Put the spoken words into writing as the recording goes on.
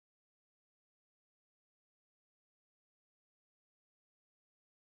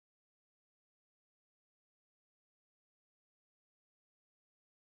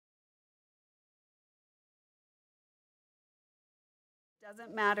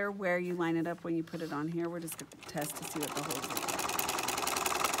Doesn't matter where you line it up when you put it on here. We're just going to test to see what the holes look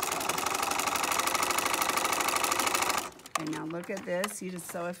like. Okay, now look at this. You just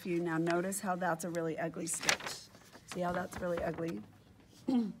sew a few. Now notice how that's a really ugly stitch. See how that's really ugly?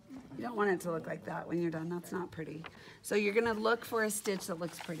 You don't want it to look like that when you're done. That's not pretty. So you're going to look for a stitch that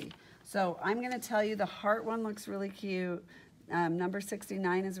looks pretty. So I'm going to tell you the heart one looks really cute. Number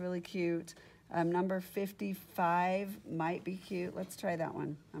 69 is really cute. Number 55 might be cute. Let's try that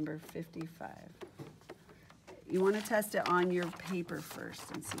one, number 55. You want to test it on your paper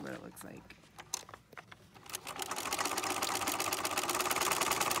first and see what it looks like.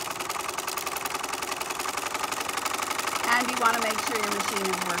 And you want to make sure your machine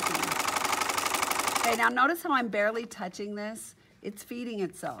is working. Okay, now notice how I'm barely touching this. It's feeding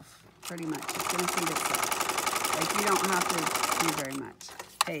itself, pretty much. It's going to feed itself. Like, you don't have to do very much.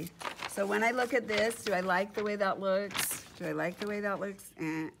 Okay. So when I look at this, do I like the way that looks? Do I like the way that looks?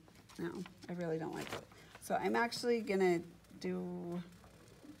 No, I really don't like it. So I'm actually gonna do,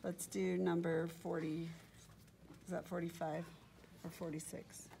 let's do number 40, is that 45 or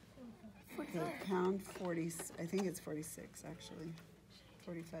 46? 45. Okay, pound 40, I think it's 46 actually.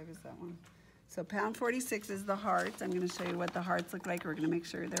 45 is that one. So pound 46 is the hearts. I'm gonna show you what the hearts look like. We're gonna make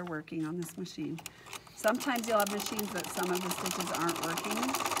sure they're working on this machine. Sometimes you'll have machines that some of the stitches aren't working.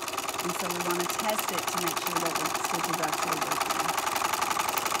 And so we want to test it to make sure that the stitch is actually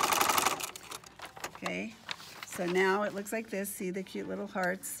working. Okay, so now it looks like this. See the cute little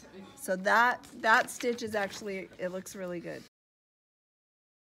hearts? So that stitch is actually, it looks really good.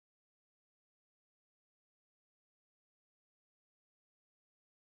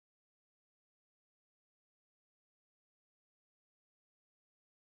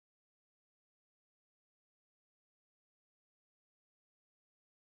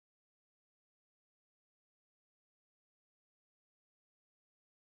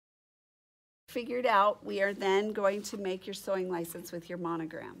 Figured out, we are then going to make your sewing license with your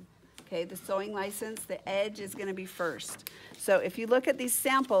monogram. Okay, the sewing license, the edge is going to be first. So if you look at these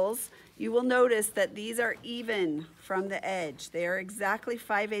samples, you will notice that these are even from the edge. They are exactly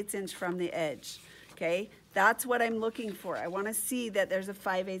 5/8 inch from the edge. Okay, that's what I'm looking for. I want to see that there's a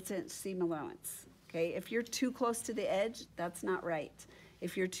 5/8 inch seam allowance. Okay, if you're too close to the edge, that's not right.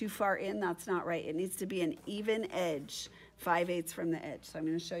 If you're too far in, that's not right. It needs to be an even edge, 5/8 from the edge. So I'm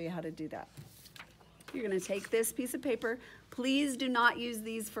going to show you how to do that. You're going to take this piece of paper. Please do not use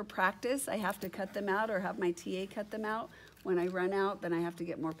these for practice. I have to cut them out or have my TA cut them out. When I run out, then I have to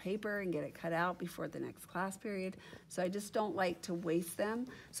get more paper and get it cut out before the next class period. So I just don't like to waste them.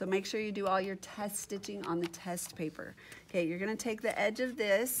 So make sure you do all your test stitching on the test paper. Okay, you're going to take the edge of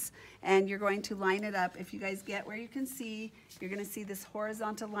this and you're going to line it up. If you guys get where you can see, you're going to see this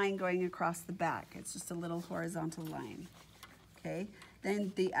horizontal line going across the back. It's just a little horizontal line. Okay.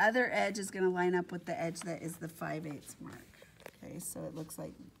 Then the other edge is going to line up with the edge that is the 5/8 mark. Okay, so it looks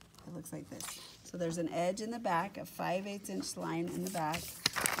like this. So there's an edge in the back, a 5/8 inch line in the back,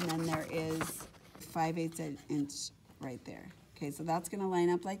 and then there is 5/8 inch right there. Okay, so that's going to line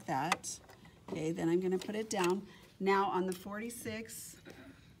up like that. Okay, then I'm going to put it down. Now on the 46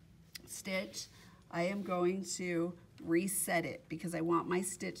 stitch, I am going to reset it because I want my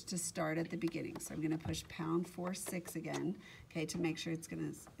stitch to start at the beginning. So I'm going to push pound 46 again, okay, to make sure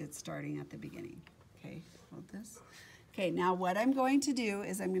it's starting at the beginning. Okay, hold this. Okay, now what I'm going to do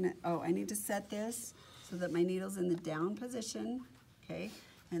is I need to set this so that my needle's in the down position, okay,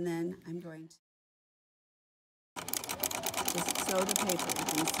 and then I'm going to just sew the paper. I'm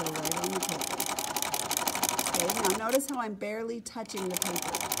going to sew right on the paper. Okay, now notice how I'm barely touching the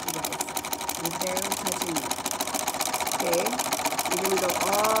paper, you guys. I'm barely touching it. Okay, you're going to go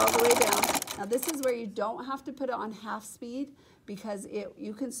all the way down. Now this is where you don't have to put it on half speed because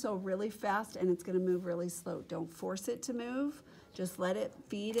you can sew really fast and it's going to move really slow. Don't force it to move. Just let it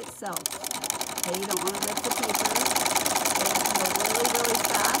feed itself. Okay, you don't want to rip the paper. Okay, it's going to go really, really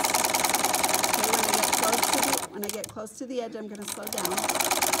fast. Okay, when I get close to the edge, I'm going to slow down.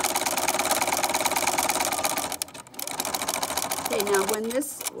 Okay, now when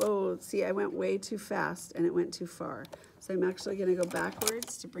this, oh, see, I went way too fast and it went too far. So I'm actually going to go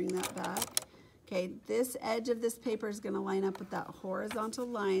backwards to bring that back. Okay, this edge of this paper is going to line up with that horizontal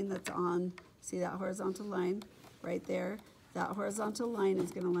line that's on, see that horizontal line right there? That horizontal line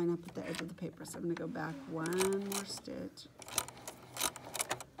is going to line up with the edge of the paper. So I'm going to go back one more stitch.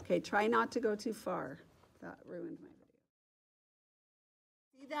 Okay, try not to go too far. That ruined my video.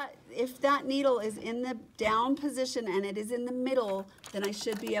 See that? If that needle is in the down position and it is in the middle, then I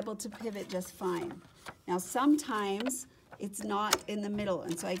should be able to pivot just fine. Now sometimes it's not in the middle,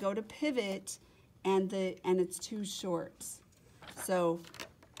 and so I go to pivot and it's too short. So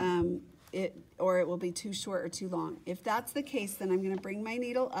or it will be too short or too long. If that's the case, then I'm going to bring my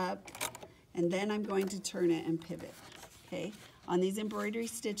needle up and then I'm going to turn it and pivot. Okay, on these embroidery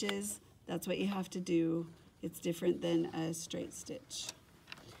stitches, that's what you have to do. It's different than a straight stitch.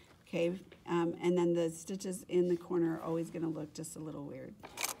 Okay, and then the stitches in the corner are always going to look just a little weird.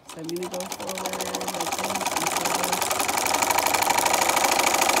 So I'm going to go forward like this.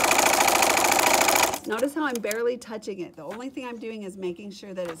 Notice how I'm barely touching it. The only thing I'm doing is making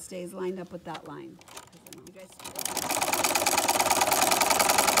sure that it stays lined up with that line.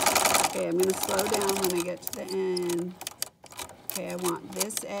 Okay, I'm going to slow down when I get to the end. Okay, I want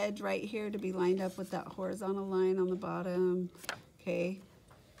this edge right here to be lined up with that horizontal line on the bottom. Okay,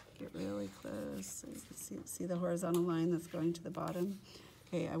 get really close so you can see the horizontal line that's going to the bottom.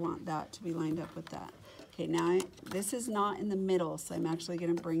 Okay, I want that to be lined up with that. Okay, now this is not in the middle, so I'm actually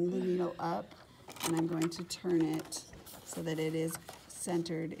going to bring the needle up and I'm going to turn it so that it is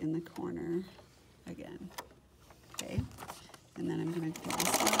centered in the corner again. Okay, and then I'm going to do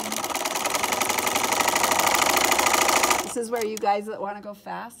this one. This is where you guys that want to go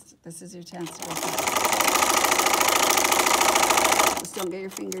fast, this is your chance to go fast. Just don't get your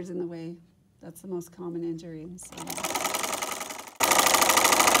fingers in the way. That's the most common injury. So. Did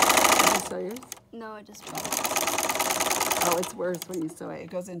you sew yours? No, I just fell. Oh, it's worse when you sew it. It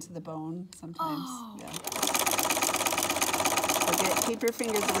goes into the bone sometimes. Oh. Yeah. Okay, keep your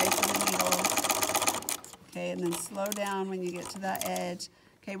fingers away from the needle. Okay, and then slow down when you get to that edge.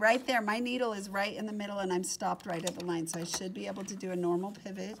 Okay, right there, my needle is right in the middle and I'm stopped right at the line, so I should be able to do a normal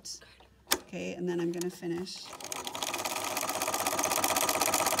pivot. Okay, and then I'm going to finish.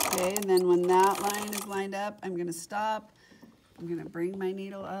 Okay, and then when that line is lined up, I'm going to stop. I'm going to bring my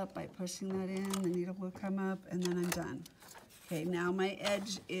needle up by pushing that in. The needle will come up, and then I'm done. Okay, now my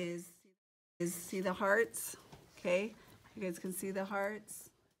edge is see the hearts? Okay, you guys can see the hearts?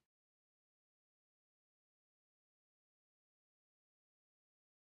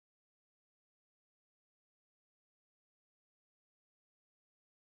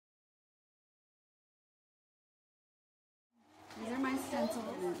 These are my stencils.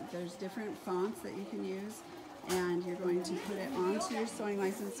 There's different fonts that you can use, and you're going to put it onto your sewing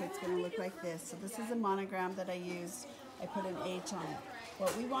license, so it's going to look like this. So this is a monogram that I used. I put an H on it.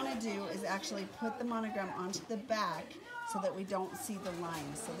 What we want to do is actually put the monogram onto the back so that we don't see the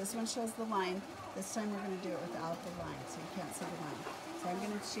line. So this one shows the line. This time we're going to do it without the line, so you can't see the line. So I'm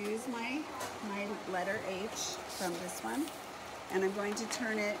going to choose my letter H from this one. And I'm going to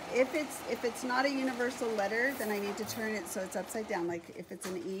turn it, if it's not a universal letter, then I need to turn it so it's upside down. Like if it's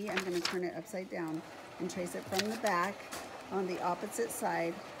an E, I'm going to turn it upside down and trace it from the back on the opposite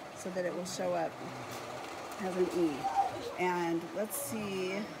side so that it will show up as an E. And let's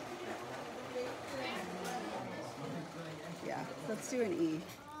see, yeah, let's do an E.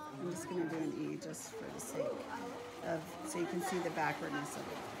 I'm just going to do an E just for the sake of, so you can see the backwardness of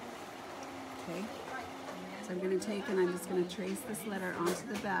it. Okay. So I'm going to take and I'm just going to trace this letter onto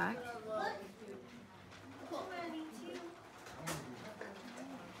the back.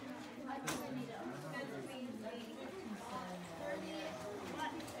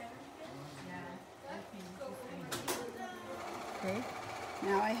 Okay,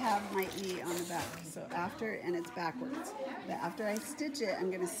 now I have my E on the back. So after, and it's backwards. But after I stitch it, I'm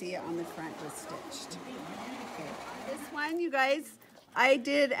going to see it on the front just stitched. Okay, this one, you guys, I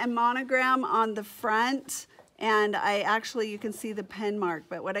did a monogram on the front. And you can see the pen mark,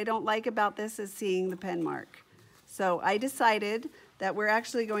 but what I don't like about this is seeing the pen mark. So I decided that we're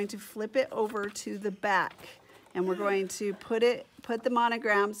actually going to flip it over to the back, and we're going to put the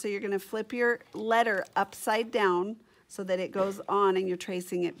monogram, so you're going to flip your letter upside down so that it goes on and you're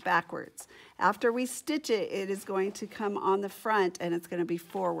tracing it backwards. After we stitch it, it is going to come on the front and it's going to be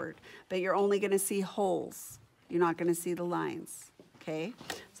forward, but you're only going to see holes. You're not going to see the lines. Okay,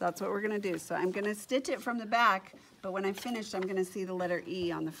 so that's what we're going to do. So I'm going to stitch it from the back, but when I'm finished, I'm going to see the letter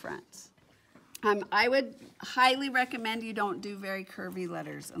E on the front. I would highly recommend you don't do very curvy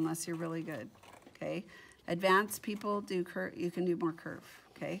letters unless you're really good. Okay, advanced people you can do more curve.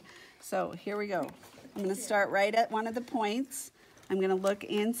 Okay, so here we go. I'm going to start right at one of the points. I'm going to look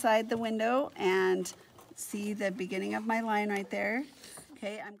inside the window and see the beginning of my line right there.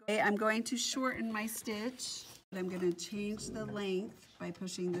 Okay, I'm going to shorten my stitch. I'm going to change the length by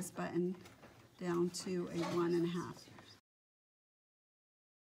pushing this button down to a 1.5.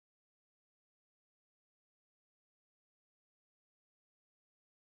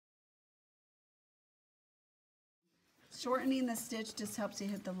 Shortening the stitch just helps you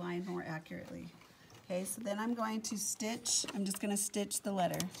hit the line more accurately. Okay, so then I'm going to stitch, I'm just going to stitch the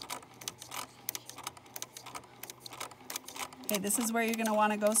letter. Okay, this is where you're going to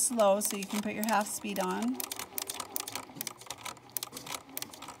want to go slow, so you can put your half speed on.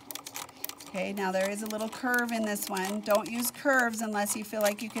 Okay, now there is a little curve in this one. Don't use curves unless you feel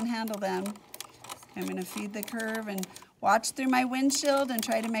like you can handle them. I'm going to feed the curve and watch through my windshield and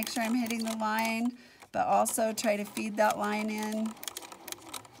try to make sure I'm hitting the line, but also try to feed that line in.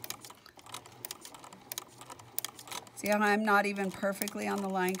 See how I'm not even perfectly on the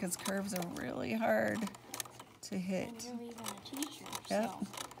line because curves are really hard to hit. I'm really even a teacher, Yep. so.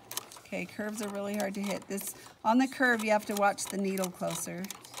 Okay, curves are really hard to hit. This on the curve, you have to watch the needle closer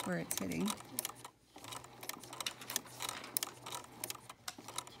where it's hitting.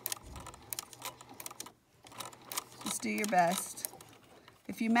 Just do your best.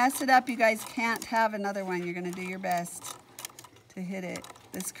 If you mess it up, you guys can't have another one. You're going to do your best to hit it.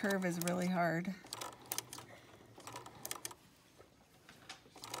 This curve is really hard.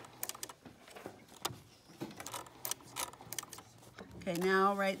 Okay,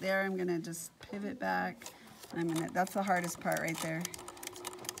 now right there, I'm gonna just pivot back. That's the hardest part right there.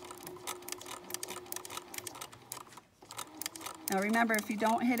 Now remember, if you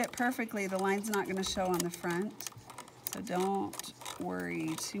don't hit it perfectly, the line's not gonna show on the front. So don't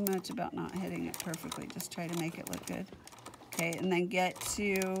worry too much about not hitting it perfectly. Just try to make it look good. Okay, and then get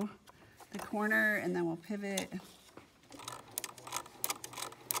to the corner and then we'll pivot.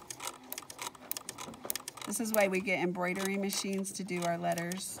 This is why we get embroidery machines to do our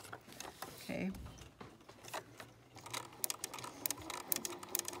letters. Okay.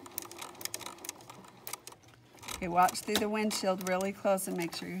 Okay, watch through the windshield really close and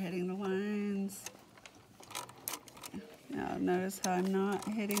make sure you're hitting the lines. Now notice how I'm not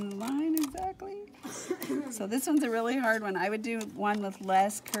hitting the line exactly. So this one's a really hard one. I would do one with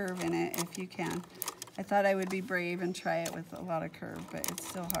less curve in it if you can. I thought I would be brave and try it with a lot of curve, but it's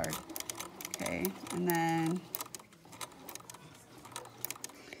still hard. Okay, and then,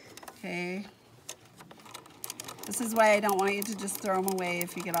 okay. This is why I don't want you to just throw them away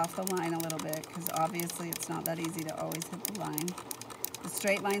if you get off the line a little bit, because obviously it's not that easy to always hit the line. The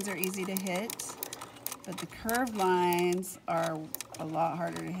straight lines are easy to hit, but the curved lines are a lot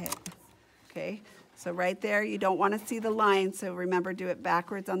harder to hit. Okay, so right there, you don't want to see the line, so remember, do it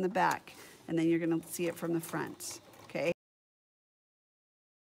backwards on the back, and then you're going to see it from the front. Okay.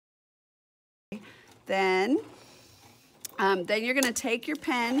 Then you're going to take your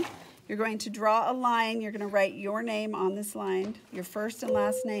pen, you're going to draw a line, you're going to write your name on this line, your first and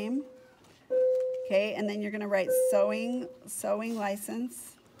last name, okay, and then you're going to write sewing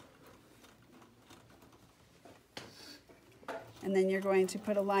license, and then you're going to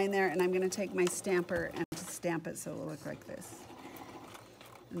put a line there, and I'm going to take my stamper and stamp it so it will look like this,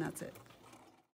 and that's it.